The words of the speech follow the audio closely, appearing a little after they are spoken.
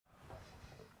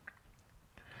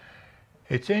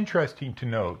It's interesting to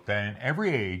note that in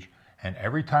every age and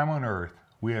every time on earth,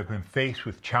 we have been faced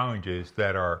with challenges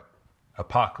that are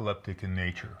apocalyptic in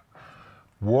nature.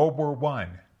 World War I,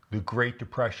 the Great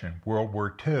Depression, World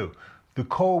War II, the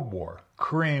Cold War,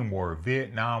 Korean War,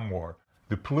 Vietnam War,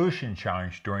 the pollution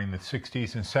challenge during the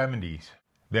 60s and 70s.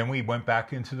 Then we went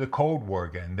back into the Cold War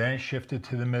again. Then it shifted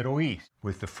to the Middle East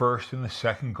with the First and the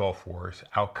Second Gulf Wars,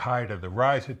 Al-Qaeda, the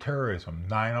rise of terrorism,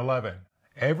 9/11.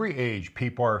 Every age,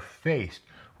 people are faced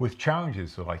with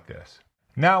challenges like this.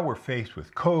 Now we're faced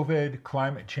with COVID,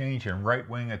 climate change, and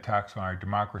right-wing attacks on our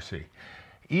democracy.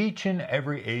 Each and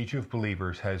every age of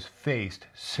believers has faced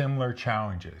similar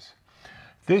challenges.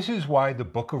 This is why the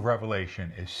book of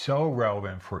Revelation is so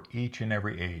relevant for each and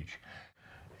every age.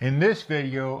 In this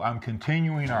video, I'm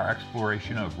continuing our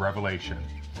exploration of Revelation.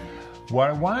 What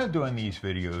I want to do in these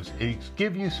videos is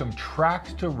give you some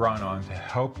tracks to run on to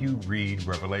help you read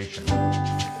Revelation.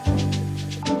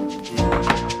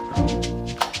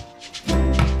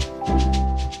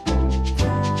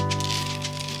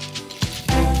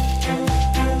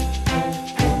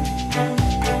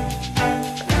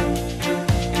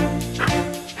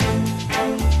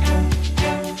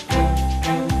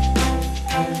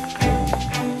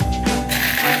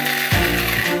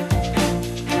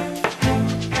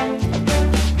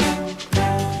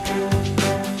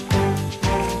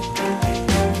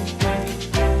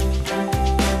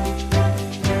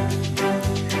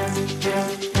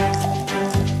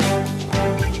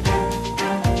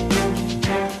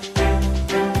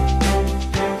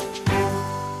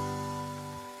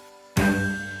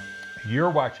 You're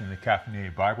watching the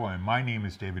Caffeinated Bible, and my name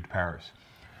is David Paris.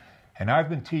 And I've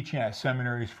been teaching at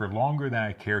seminaries for longer than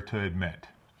I care to admit.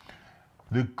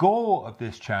 The goal of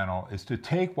this channel is to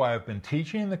take what I've been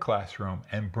teaching in the classroom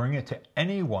and bring it to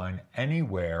anyone,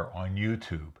 anywhere on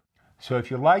YouTube. So if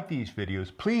you like these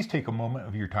videos, please take a moment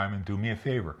of your time and do me a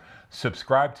favor.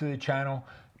 Subscribe to the channel,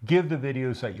 give the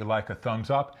videos that you like a thumbs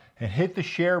up, and hit the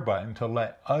share button to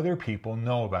let other people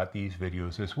know about these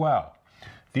videos as well.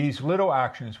 These little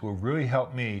actions will really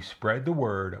help me spread the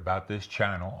word about this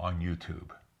channel on YouTube.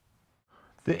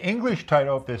 The English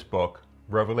title of this book,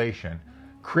 Revelation,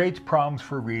 creates problems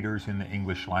for readers in the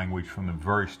English language from the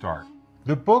very start.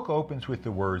 The book opens with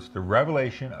the words, the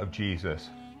revelation of Jesus,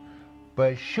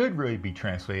 but it should really be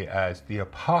translated as the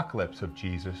apocalypse of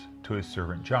Jesus to his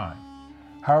servant John.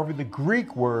 However, the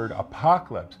Greek word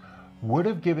apocalypse would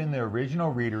have given the original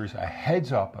readers a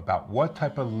heads up about what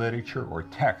type of literature or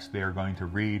text they are going to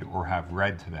read or have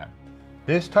read to them.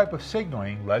 This type of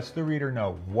signaling lets the reader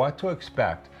know what to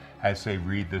expect as they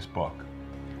read this book.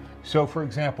 So for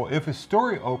example, if a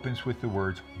story opens with the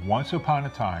words, once upon a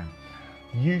time,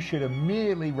 you should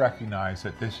immediately recognize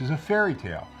that this is a fairy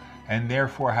tale and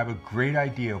therefore have a great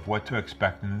idea of what to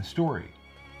expect in the story.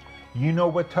 You know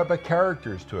what type of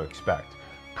characters to expect.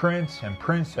 Prince and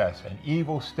princess, an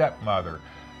evil stepmother,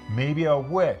 maybe a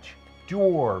witch,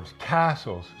 dwarves,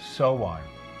 castles, so on.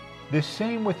 The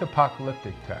same with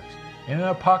apocalyptic text. In an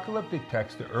apocalyptic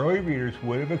text, the early readers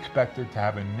would have expected to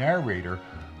have a narrator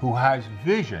who has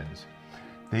visions.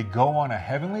 They go on a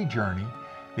heavenly journey.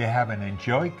 They have an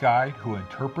angelic guide who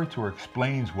interprets or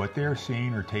explains what they are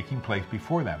seeing or taking place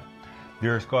before them.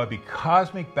 There's going to be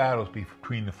cosmic battles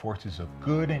between the forces of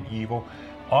good and evil,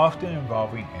 often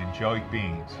involving angelic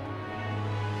beings.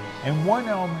 And one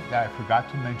element that I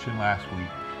forgot to mention last week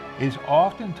is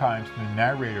oftentimes the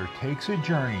narrator takes a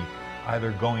journey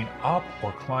either going up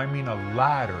or climbing a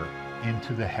ladder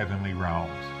into the heavenly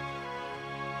realms.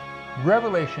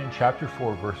 Revelation chapter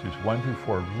 4 verses 1 through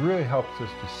 4 really helps us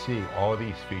to see all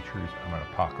these features of an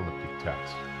apocalyptic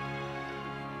text.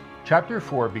 Chapter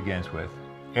 4 begins with,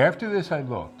 after this I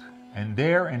looked, and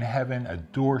there in heaven a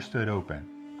door stood open.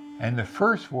 And the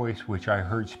first voice which I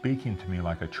heard speaking to me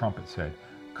like a trumpet said,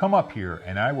 come up here,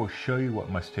 and I will show you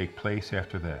what must take place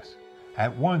after this.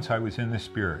 At once I was in the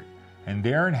Spirit, and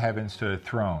there in heaven stood a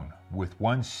throne, with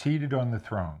one seated on the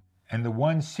throne. And the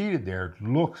one seated there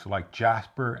looks like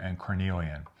jasper and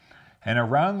cornelian. And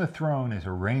around the throne is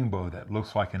a rainbow that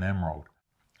looks like an emerald.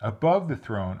 Above the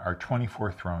throne are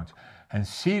 24 thrones, and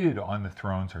seated on the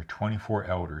thrones are 24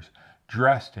 elders,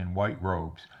 dressed in white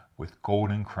robes, with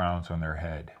golden crowns on their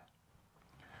head.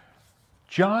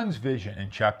 John's vision in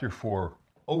chapter 4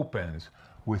 opens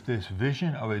with this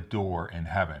vision of a door in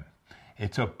heaven.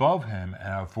 It's above him,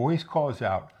 and a voice calls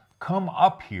out, come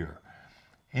up here.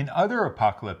 In other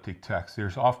apocalyptic texts,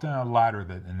 there's often a ladder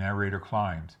that the narrator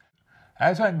climbs.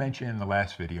 As I mentioned in the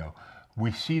last video,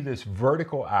 we see this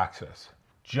vertical axis.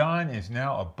 John is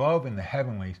now above in the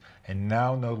heavenlies and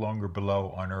now no longer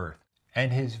below on earth.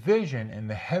 And his vision in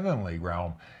the heavenly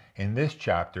realm in this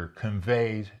chapter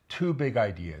conveys two big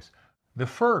ideas. The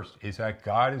first is that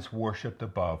God is worshipped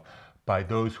above by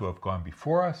those who have gone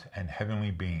before us and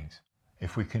heavenly beings.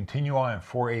 If we continue on in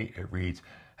 4:8, it reads,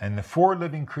 "And the four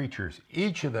living creatures,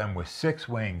 each of them with 6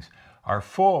 wings, are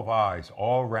full of eyes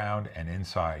all round and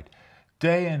inside.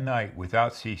 Day and night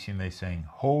without ceasing they sing,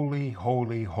 Holy,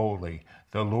 holy, holy,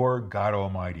 the Lord God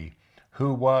Almighty,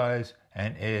 who was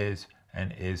and is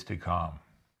to come."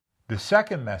 The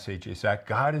second message is that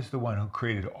God is the one who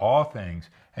created all things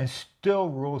and still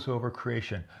rules over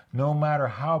creation, no matter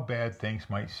how bad things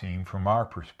might seem from our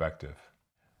perspective.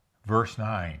 Verse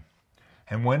 9,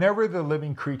 "And whenever the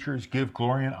living creatures give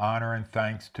glory and honor and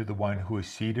thanks to the one who is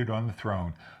seated on the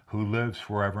throne, who lives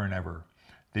forever and ever,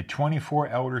 the 24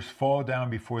 elders fall down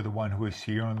before the one who is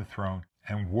seated on the throne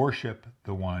and worship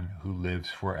the one who lives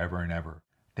forever and ever.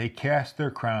 They cast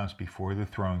their crowns before the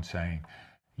throne, saying,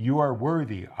 'You are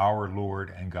worthy, our Lord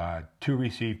and God, to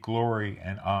receive glory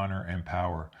and honor and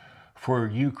power. For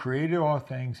you created all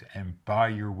things, and by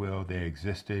your will they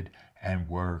existed and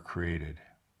were created.'"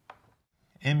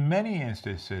 In many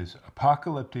instances,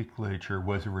 apocalyptic literature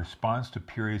was a response to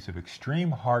periods of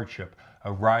extreme hardship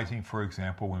arising, for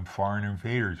example, when foreign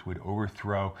invaders would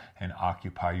overthrow and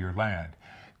occupy your land.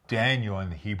 Daniel in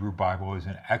the Hebrew Bible is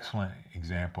an excellent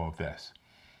example of this.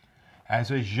 As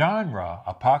a genre,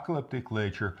 apocalyptic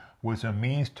literature was a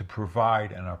means to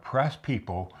provide an oppressed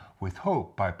people with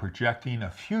hope by projecting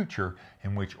a future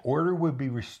in which order would be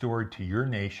restored to your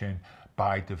nation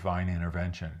by divine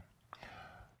intervention.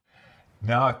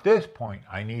 Now at this point,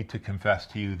 I need to confess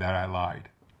to you that I lied.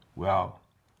 Well,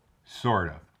 sort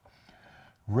of.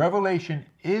 Revelation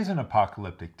is an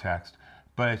apocalyptic text,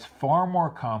 but it's far more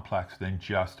complex than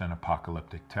just an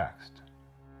apocalyptic text.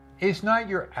 It's not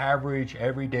your average,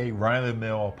 everyday,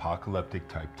 run-of-the-mill apocalyptic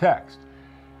type text.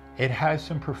 It has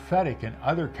some prophetic and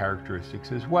other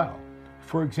characteristics as well.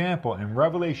 For example, in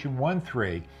Revelation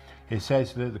 1:3, it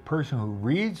says that the person who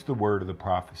reads the word of the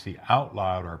prophecy out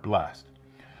loud are blessed.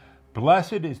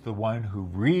 Blessed is the one who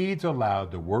reads aloud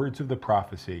the words of the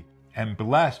prophecy, and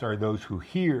blessed are those who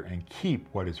hear and keep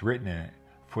what is written in it,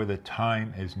 for the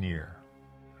time is near.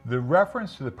 The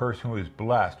reference to the person who is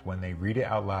blessed when they read it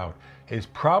out loud is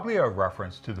probably a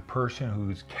reference to the person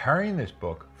who's carrying this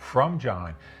book from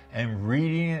John and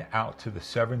reading it out to the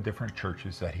 7 different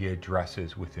churches that he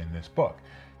addresses within this book.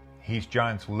 He's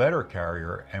John's letter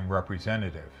carrier and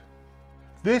representative.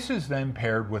 This is then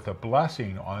paired with a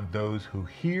blessing on those who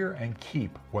hear and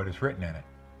keep what is written in it.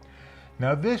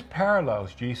 Now this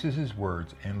parallels Jesus'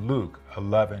 words in Luke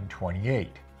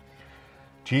 11:28.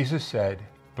 Jesus said,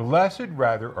 "Blessed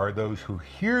rather are those who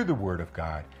hear the word of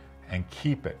God and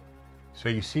keep it." So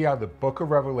you see how the book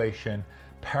of Revelation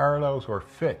parallels or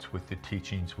fits with the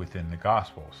teachings within the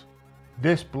Gospels.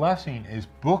 This blessing is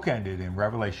bookended in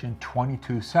Revelation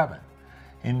 22:7.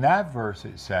 In that verse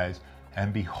it says,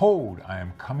 "And behold, I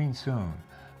am coming soon.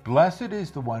 Blessed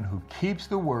is the one who keeps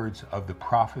the words of the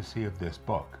prophecy of this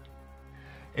book."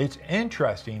 It's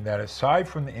interesting that aside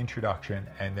from the introduction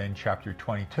and then chapter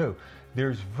 22,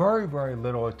 there's very, very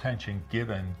little attention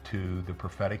given to the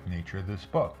prophetic nature of this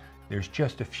book. There's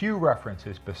just a few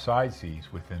references besides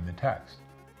these within the text.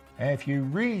 And if you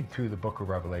read through the book of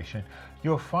Revelation,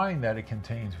 you'll find that it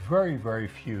contains very, very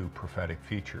few prophetic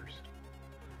features.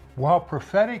 While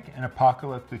prophetic and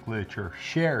apocalyptic literature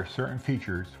share certain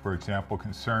features, for example,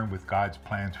 concerned with God's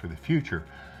plans for the future,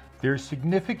 there are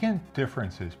significant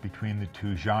differences between the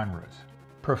two genres.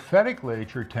 Prophetic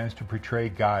literature tends to portray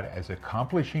God as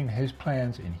accomplishing his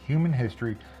plans in human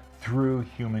history through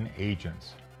human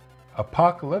agents.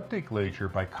 Apocalyptic literature,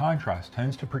 by contrast,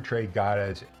 tends to portray God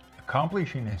as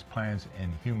accomplishing his plans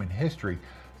in human history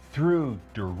through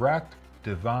direct,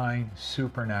 divine,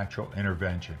 supernatural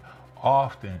intervention,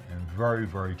 often in very,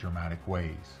 very dramatic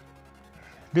ways.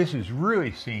 This is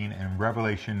really seen in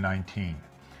Revelation 19.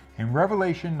 In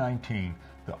Revelation 19,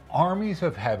 the armies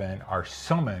of heaven are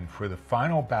summoned for the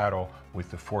final battle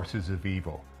with the forces of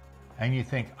evil. And you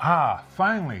think,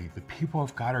 finally, the people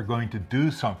of God are going to do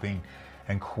something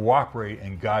and cooperate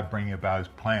in God bringing about his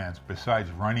plans, besides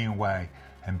running away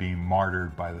and being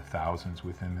martyred by the thousands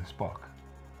within this book.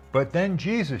 But then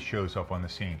Jesus shows up on the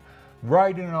scene,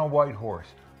 riding on a white horse,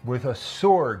 with a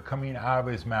sword coming out of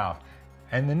his mouth.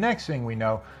 And the next thing we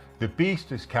know, the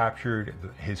beast is captured,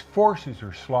 his forces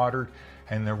are slaughtered,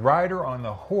 and the rider on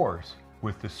the horse,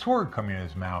 with the sword coming out of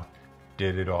his mouth,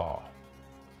 did it all.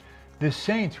 The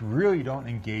saints really don't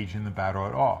engage in the battle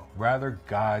at all. Rather,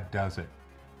 God does it.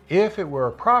 If it were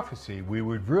a prophecy, we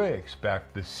would really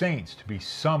expect the saints to be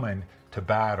summoned to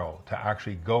battle, to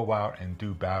actually go out and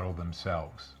do battle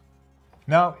themselves.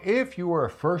 Now, if you were a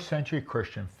first century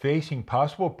Christian facing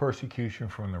possible persecution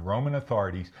from the Roman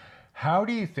authorities, how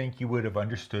do you think you would have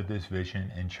understood this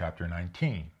vision in chapter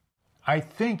 19? I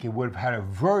think it would have had a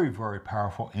very, very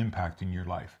powerful impact in your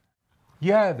life.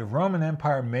 Yeah, the Roman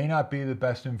Empire may not be the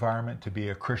best environment to be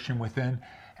a Christian within,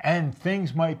 and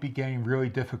things might be getting really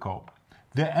difficult.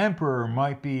 The emperor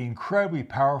might be incredibly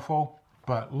powerful,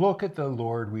 but look at the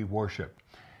Lord we worship.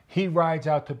 He rides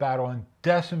out to battle and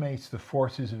decimates the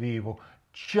forces of evil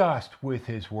just with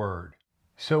his word.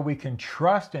 So we can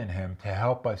trust in him to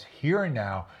help us here and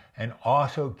now and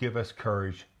also give us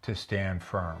courage to stand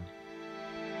firm.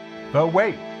 But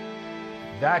wait,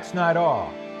 that's not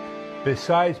all.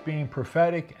 Besides being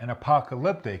prophetic and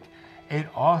apocalyptic, it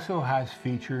also has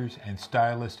features and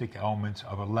stylistic elements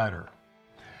of a letter.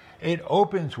 It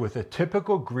opens with a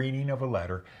typical greeting of a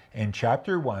letter in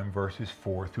chapter 1, verses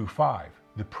 4 through 5,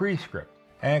 the prescript,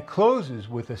 and it closes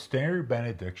with a standard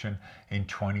benediction in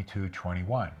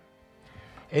 22:21.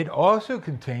 It also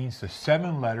contains the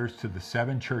 7 letters to the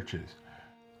 7 churches.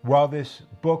 While this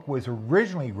book was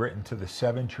originally written to the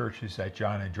 7 churches that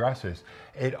John addresses,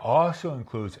 it also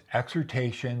includes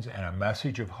exhortations and a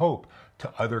message of hope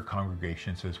to other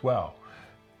congregations as well,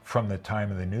 from the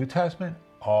time of the New Testament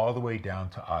all the way down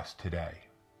to us today.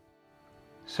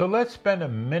 So let's spend a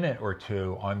minute or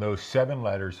two on those 7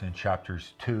 letters in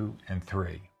chapters 2 and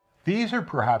 3. These are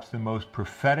perhaps the most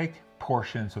prophetic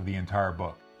portions of the entire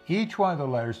book. Each one of the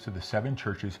letters to the 7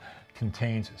 churches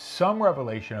contains some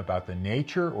revelation about the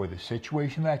nature or the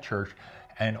situation of that church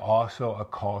and also a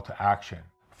call to action.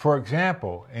 For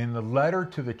example, in the letter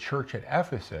to the church at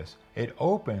Ephesus, it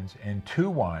opens in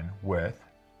 2:1 with,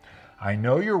 "I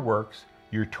know your works,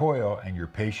 your toil, and your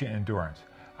patient endurance.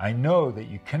 I know that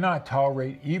you cannot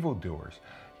tolerate evildoers.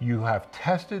 You have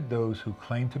tested those who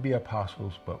claim to be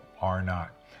apostles but are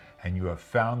not, and you have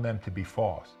found them to be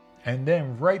false." And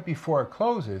then right before it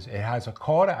closes, it has a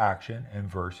call to action in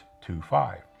verse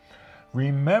 2:5.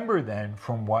 "Remember then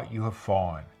from what you have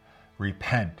fallen,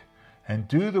 repent, and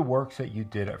do the works that you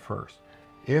did at first.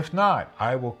 If not,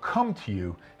 I will come to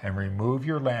you and remove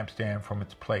your lampstand from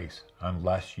its place,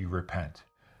 unless you repent."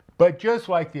 But just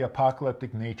like the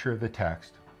apocalyptic nature of the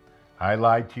text, I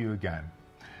lied to you again.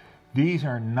 These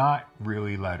are not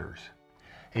really letters.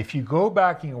 If you go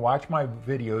back and you watch my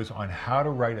videos on how to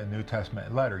write a New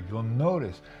Testament letter, you'll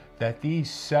notice that these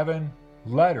 7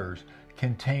 letters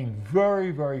contain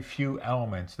very, very few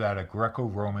elements that a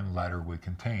Greco-Roman letter would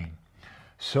contain.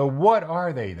 So what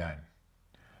are they then?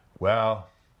 Well,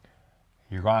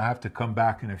 you're going to have to come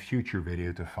back in a future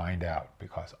video to find out,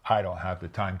 because I don't have the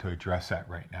time to address that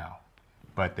right now.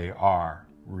 But they are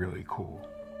really cool.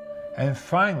 And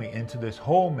finally, into this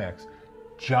whole mix,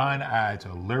 John adds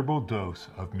a liberal dose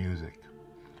of music.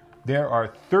 There are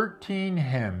 13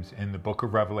 hymns in the book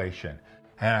of Revelation,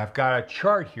 and I've got a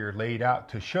chart here laid out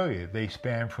to show you. They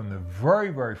span from the very,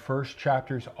 very first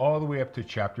chapters all the way up to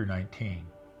chapter 19.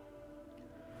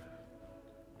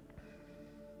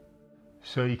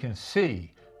 So you can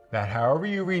see that however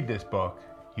you read this book,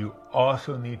 you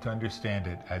also need to understand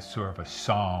it as sort of a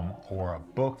psalm or a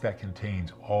book that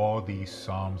contains all these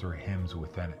psalms or hymns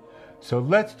within it. So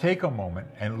let's take a moment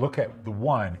and look at the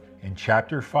one in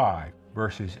chapter 5,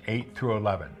 verses 8 through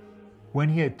 11. "When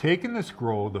he had taken the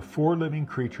scroll, the 4 living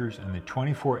creatures and the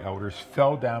 24 elders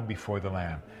fell down before the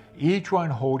Lamb, each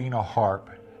one holding a harp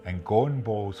and golden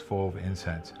bowls full of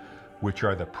incense, which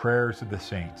are the prayers of the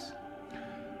saints.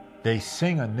 They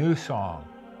sing a new song.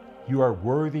 You are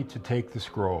worthy to take the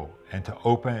scroll and to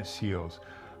open its seals,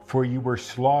 for you were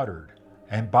slaughtered,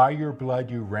 and by your blood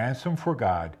you ransomed for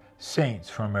God saints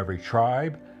from every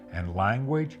tribe and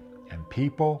language and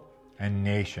people and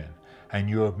nation, and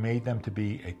you have made them to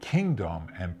be a kingdom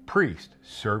and priests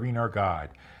serving our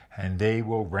God, and they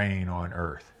will reign on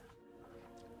earth."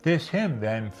 This hymn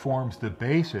then forms the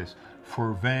basis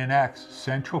for Van Eyck's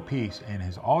central piece in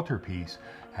his altarpiece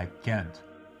at Ghent.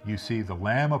 You see the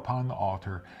Lamb upon the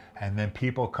altar, and then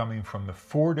people coming from the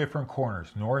 4 different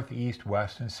corners, north, east,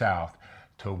 west, and south,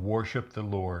 to worship the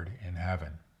Lord in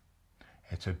heaven.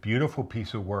 It's a beautiful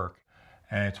piece of work,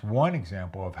 and it's one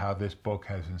example of how this book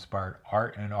has inspired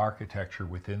art and architecture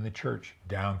within the church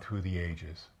down through the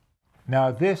ages.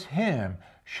 Now, this hymn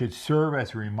should serve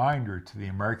as a reminder to the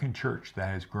American church that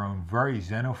has grown very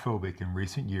xenophobic in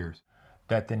recent years,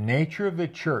 that the nature of the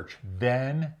church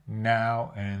then,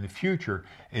 now, and in the future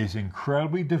is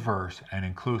incredibly diverse and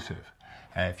inclusive.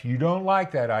 And if you don't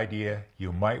like that idea,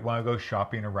 you might want to go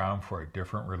shopping around for a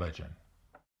different religion.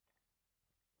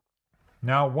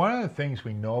 Now, one of the things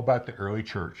we know about the early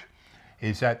church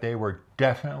is that they were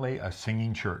definitely a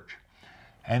singing church.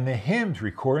 And the hymns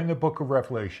recorded in the book of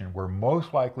Revelation were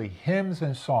most likely hymns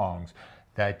and songs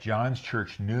that John's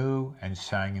church knew and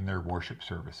sang in their worship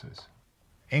services.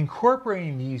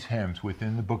 Incorporating these hymns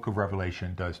within the book of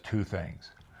Revelation does two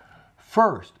things.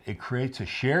 First, it creates a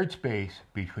shared space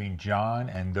between John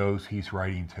and those he's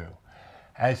writing to.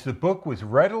 As the book was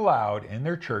read aloud in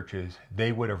their churches,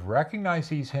 they would have recognized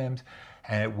these hymns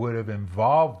and it would have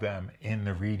involved them in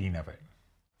the reading of it.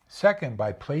 Second,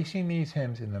 by placing these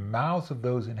hymns in the mouths of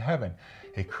those in heaven,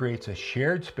 it creates a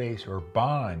shared space or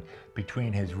bond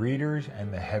between his readers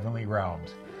and the heavenly realms.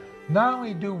 Not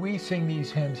only do we sing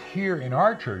these hymns here in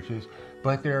our churches,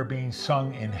 but they are being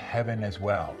sung in heaven as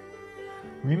well.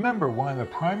 Remember, one of the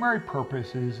primary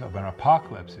purposes of an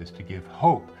apocalypse is to give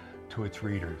hope to its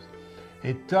readers.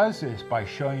 It does this by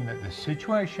showing that the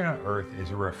situation on earth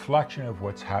is a reflection of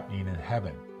what's happening in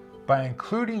heaven. By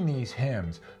including these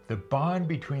hymns, the bond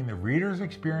between the reader's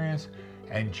experience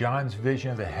and John's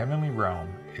vision of the heavenly realm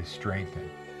is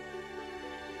strengthened.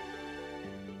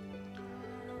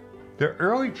 The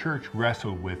early church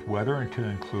wrestled with whether to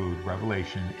include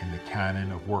Revelation in the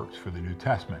canon of works for the New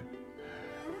Testament.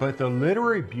 But the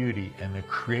literary beauty and the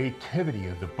creativity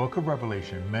of the book of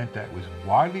Revelation meant that it was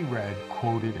widely read,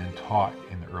 quoted, and taught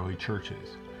in the early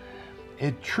churches.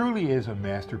 It truly is a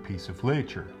masterpiece of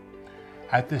literature.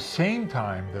 At the same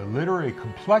time, the literary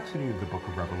complexity of the book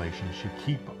of Revelation should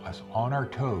keep us on our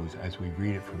toes as we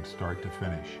read it from start to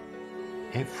finish.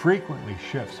 It frequently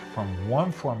shifts from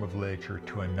one form of literature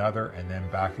to another and then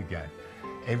back again.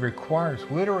 It requires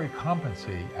literary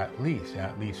competency at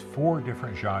least 4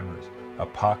 different genres: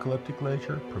 apocalyptic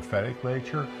literature, prophetic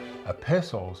literature,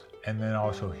 epistles, and then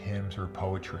also hymns or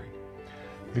poetry.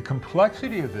 The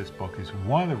complexity of this book is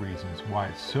one of the reasons why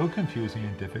it's so confusing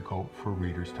and difficult for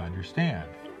readers to understand.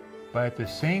 But at the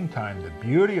same time, the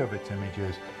beauty of its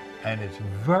images and its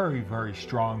very, very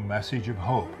strong message of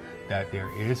hope that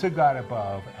there is a God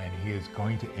above and he is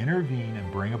going to intervene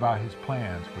and bring about his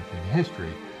plans within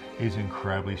history is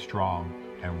incredibly strong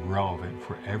and relevant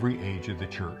for every age of the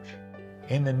church.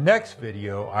 In the next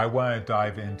video, I want to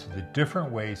dive into the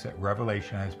different ways that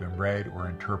Revelation has been read or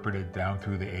interpreted down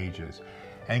through the ages,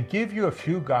 and give you a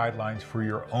few guidelines for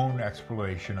your own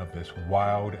exploration of this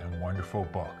wild and wonderful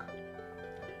book.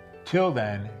 Till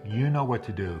then, you know what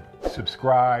to do.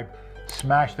 Subscribe,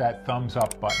 smash that thumbs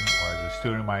up button, or as a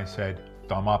student of mine said,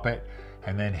 thumb up it,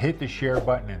 and then hit the share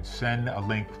button and send a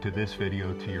link to this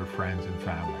video to your friends and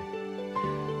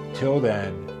family. Till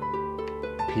then,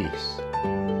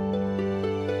 peace.